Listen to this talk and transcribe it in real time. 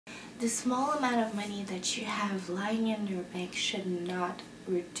The small amount of money that you have lying in your bank should not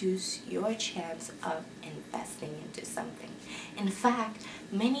reduce your chance of investing into something. In fact,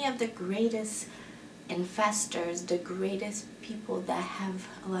 many of the greatest investors, the greatest people that have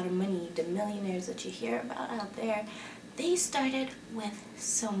a lot of money, the millionaires that you hear about out there, they started with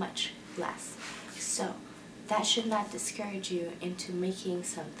so much less. So that should not discourage you into making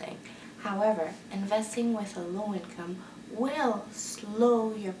something. However, investing with a low income will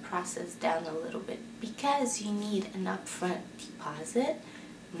slow your process down a little bit because you need an upfront deposit,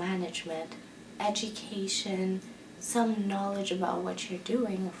 management, education, some knowledge about what you're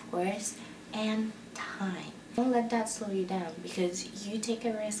doing, of course, and time. Don't let that slow you down because you take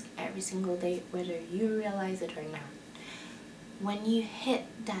a risk every single day whether you realize it or not. When you hit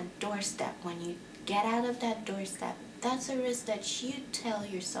that doorstep, when you get out of that doorstep, that's a risk that you tell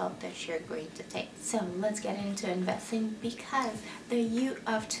yourself that you're going to take. So let's get into investing because the you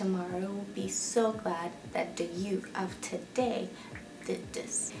of tomorrow will be so glad that the you of today did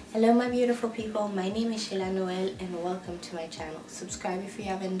this. Hello my beautiful people, my name is Sheila and welcome to my channel. Subscribe if you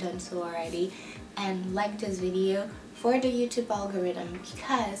haven't done so already and like this video for the YouTube algorithm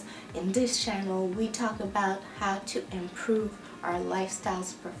because in this channel we talk about how to improve our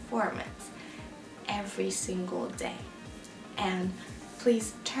lifestyle's performance every single day. And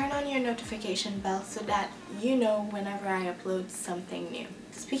please turn on your notification bell so that you know whenever I upload something new.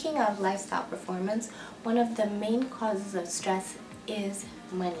 Speaking of lifestyle performance, one of the main causes of stress is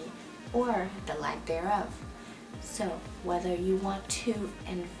money or the lack thereof. So whether you want to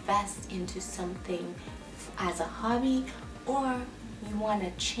invest into something as a hobby or you want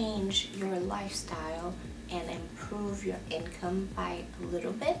to change your lifestyle and improve your income by a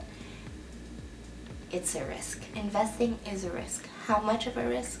little bit, it's a risk. Investing is a risk. How much of a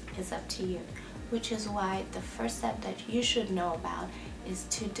risk is up to you, which is why the first step that you should know about is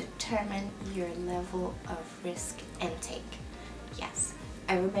to determine your level of risk intake. Yes,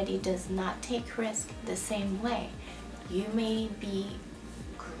 everybody does not take risk the same way. You may be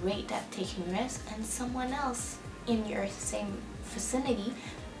great at taking risks and someone else in your same vicinity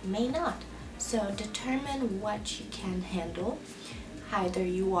may not. So determine what you can handle. Either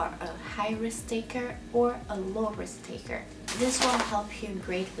you are a high risk taker or a low risk taker. This will help you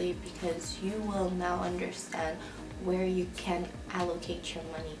greatly because you will now understand where you can allocate your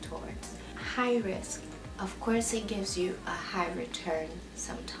money towards. High risk, of course it gives you a high return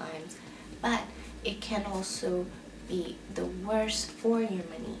sometimes, but it can also be the worst for your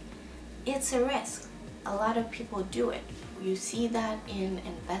money. It's a risk. A lot of people do it. You see that in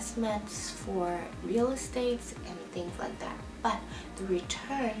investments for real estate and things like that. But the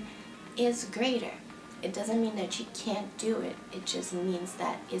return is greater. It doesn't mean that you can't do it. It just means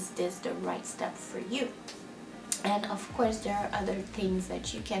that is this the right step for you? And of course there are other things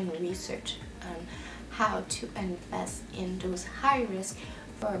that you can research on how to invest in those high risk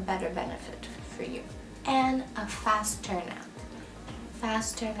for a better benefit for you. And a fast turnout.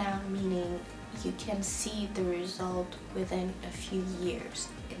 Fast turnout meaning you can see the result within a few years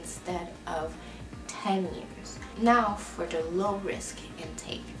instead of 10 years. Now for the low risk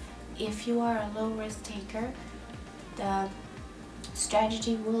intake. If you are a low risk taker, the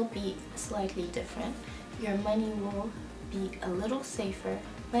strategy will be slightly different. Your money will be a little safer,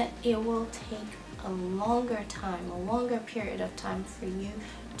 but it will take a longer time, a longer period of time for you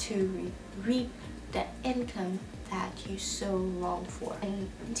to reap the income that you so long for.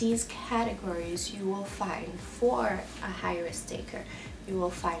 In these categories you will find for a high risk taker, you will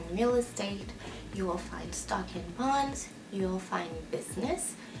find real estate, you will find stock and bonds, you will find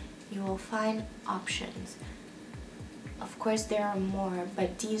business, you will find options. Of course there are more,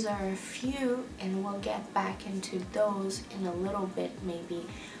 but these are a few and we'll get back into those in a little bit maybe,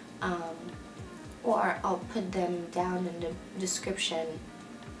 or I'll put them down in the description.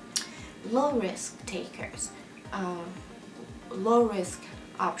 Low risk takers, low risk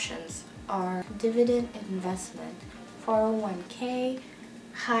options are dividend investment, 401k,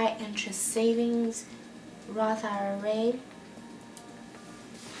 high interest savings, Roth IRA,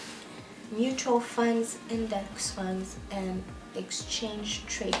 mutual funds, index funds, and exchange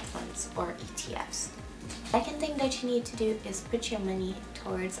trade funds or ETFs. Second thing that you need to do is put your money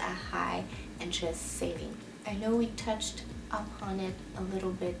towards a high interest saving. I know we touched upon it a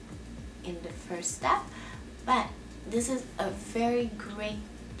little bit in the first step, but this is a very great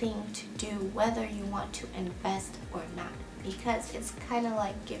thing to do whether you want to invest or not, because it's kind of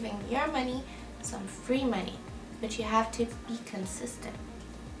like giving your money some free money, but you have to be consistent.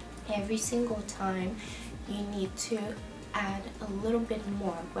 Every single time you need to add a little bit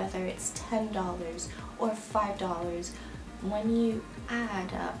more, whether it's $10 or $5. When you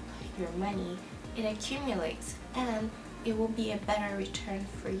add up your money, it accumulates and it will be a better return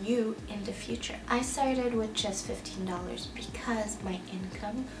for you in the future. I started with just $15 because my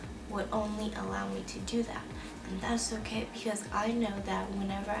income would only allow me to do that. And that's okay, because I know that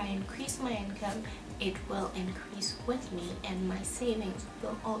whenever I increase my income, it will increase with me and my savings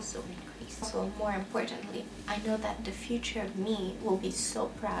will also increase. So more importantly, I know that the future of me will be so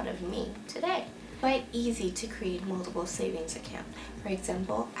proud of me today. Quite easy to create multiple savings accounts. For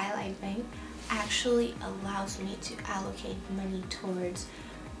example, iLife Bank actually allows me to allocate money towards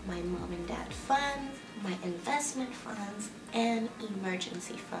my mom and dad funds, my investment funds, and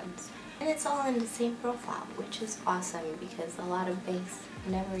emergency funds. And it's all in the same profile, which is awesome because a lot of banks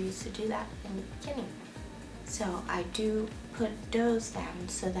never used to do that in the beginning. So I do put those down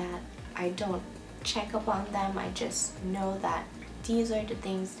so that I don't check up on them. I just know that these are the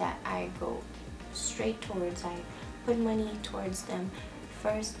things that I go straight towards. I put money towards them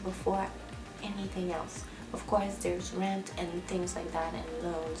first before anything else. Of course, there's rent and things like that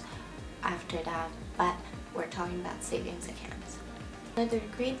and loans after that, but we're talking about savings accounts. Another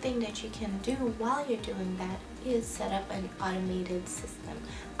great thing that you can do while you're doing that is set up an automated system.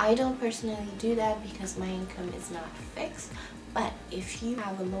 I don't personally do that because my income is not fixed, but if you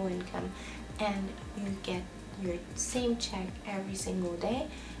have a low income and you get your same check every single day,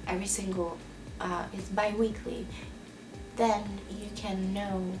 it's bi-weekly, then you can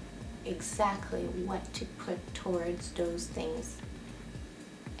know exactly what to put towards those things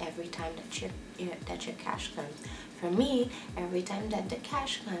every time that your cash comes. For me, every time that the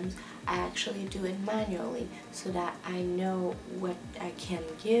cash comes, I actually do it manually so that I know what I can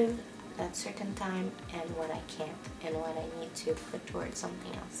give at certain time and what I can't, and what I need to put towards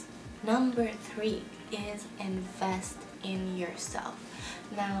something else. Number 3 is invest in yourself.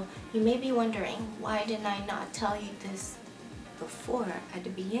 Now, you may be wondering, why didn't I not tell you this before at the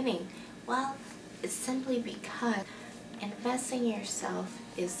beginning? Well, it's simply because investing in yourself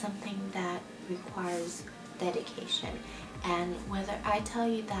is something that requires dedication, and whether I tell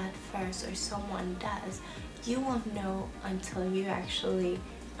you that first or someone does, you won't know until you actually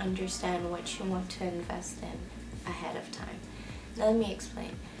understand what you want to invest in ahead of time. Let me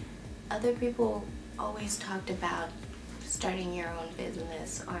explain. Other people always talked about starting your own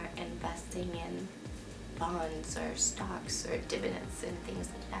business or investing in bonds or stocks or dividends and things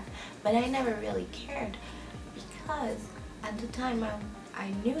like that, but I never really cared because at the time I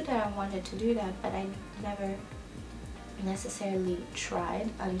knew that I wanted to do that, but I never necessarily tried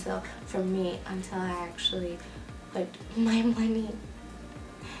until I actually put my money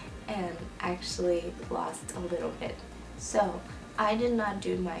and actually lost a little bit. So I did not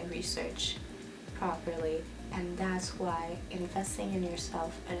do my research properly, and that's why investing in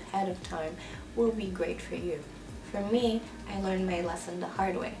yourself ahead of time will be great for you. For me, I learned my lesson the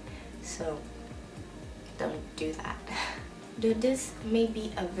hard way, so don't do that. Though this may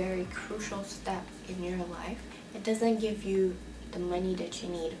be a very crucial step in your life, it doesn't give you the money that you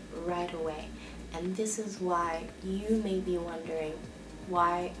need right away. And this is why you may be wondering,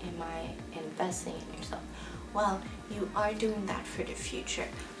 why am I investing in yourself? Well, you are doing that for the future.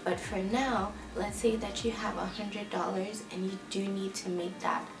 But for now, let's say that you have $100 and you do need to make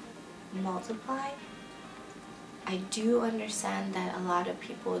that multiply. I do understand that a lot of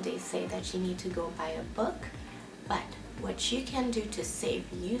people, they say that you need to go buy a book, but what you can do to save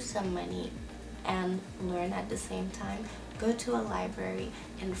you some money and learn at the same time, go to a library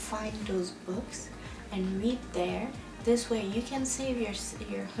and find those books and read there. This way you can save your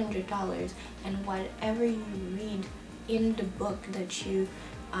 $100, and whatever you read in the book that you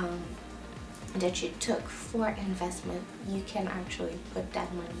took for investment, you can actually put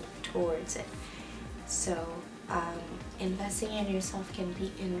that money towards it. So investing in yourself can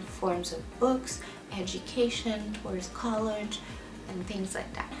be in forms of books, education towards college, and things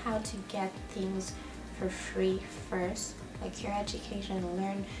like that. How to get things for free first, like your education.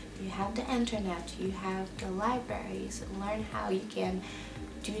 Learn, you have the internet, you have the libraries. Learn how you can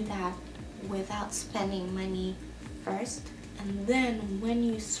do that without spending money first, and then when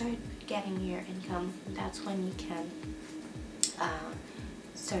you start getting your income, that's when you can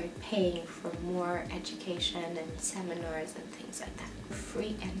start paying for more education and seminars and things like that.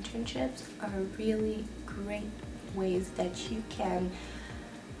 Free internships are really great ways that you can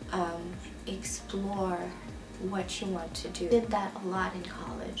explore what you want to do. I did that a lot in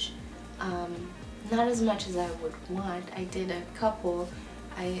college. Not as much as I would want. I did a couple.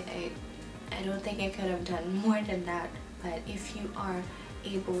 I don't think I could have done more than that, but if you are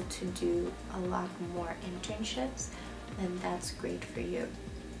able to do a lot more internships, then that's great for you.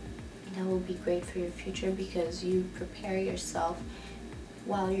 That will be great for your future because you prepare yourself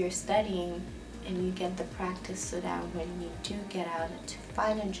while you're studying, and you get the practice so that when you do get out to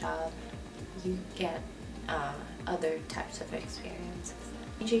find a job, you get other types of experiences.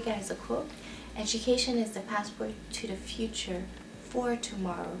 I'll read you guys a quote. Education is the passport to the future, for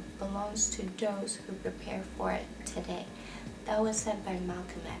tomorrow belongs to those who prepare for it today. That was said by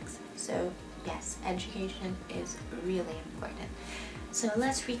Malcolm X. So yes, education is really important. So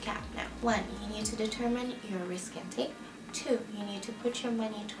let's recap now. 1, you need to determine your risk and take. 2, you need to put your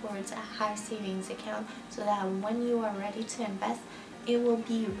money towards a high savings account so that when you are ready to invest, it will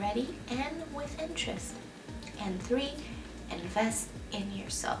be ready and with interest. And 3, invest in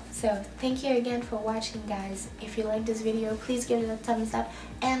yourself. So thank you again for watching, guys. If you like this video, please give it a thumbs up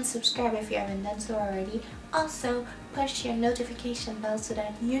and subscribe if you haven't done so already. Also, push your notification bell so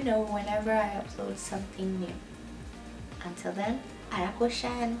that you know whenever I upload something new. Until then, à la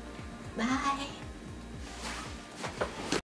prochaine. Bye.